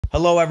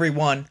Hello,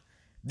 everyone.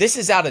 This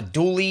is out of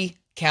Dooley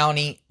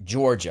County,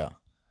 Georgia.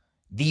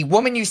 The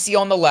woman you see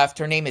on the left,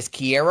 her name is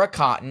Keara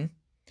Cotton.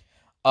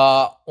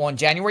 On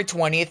January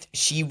 20th,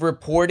 she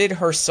reported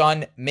her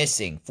son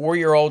missing,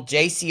 4-year-old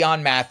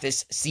Jayceon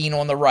Mathis, seen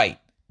on the right.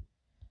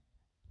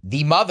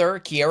 The mother,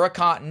 Keara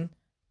Cotton,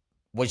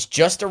 was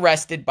just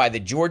arrested by the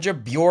Georgia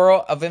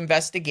Bureau of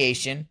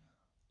Investigation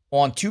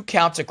on 2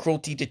 counts of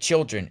cruelty to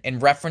children in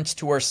reference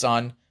to her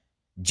son,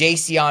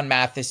 Jayceon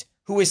Mathis,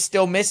 who is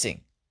still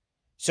missing.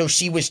 So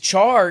she was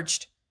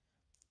charged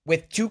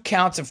with 2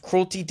 counts of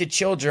cruelty to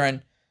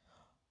children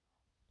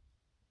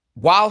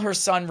while her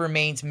son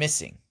remains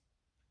missing.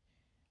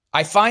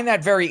 I find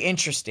that very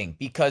interesting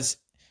because,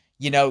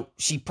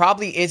 she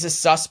probably is a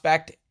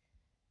suspect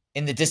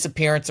in the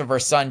disappearance of her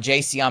son,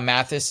 Jayceon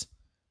Mathis.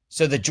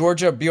 So the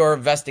Georgia Bureau of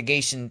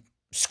Investigation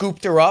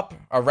scooped her up,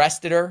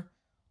 arrested her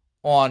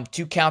on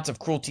 2 counts of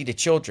cruelty to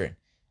children.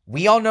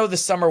 We all know the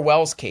Summer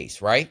Wells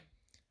case, right?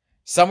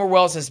 Summer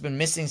Wells has been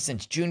missing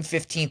since June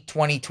 15th,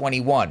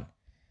 2021.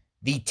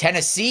 The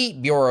Tennessee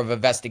Bureau of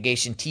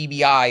Investigation,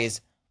 TBI,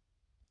 is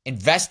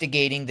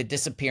investigating the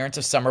disappearance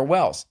of Summer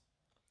Wells.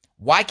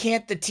 Why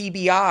can't the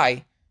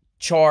TBI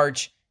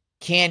charge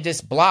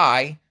Candus,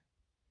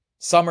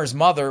 Summer's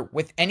mother,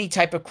 with any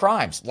type of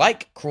crimes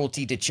like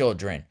cruelty to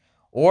children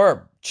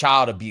or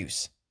child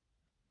abuse?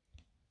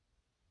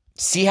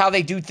 See how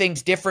they do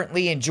things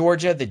differently in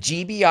Georgia? The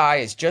GBI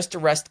has just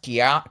arrested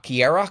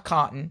Keara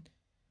Cotton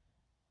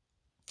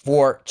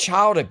for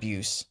child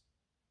abuse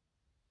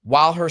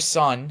while her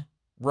son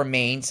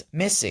remains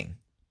missing.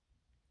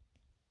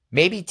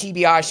 Maybe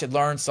TBI should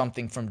learn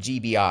something from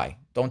GBI,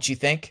 don't you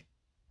think?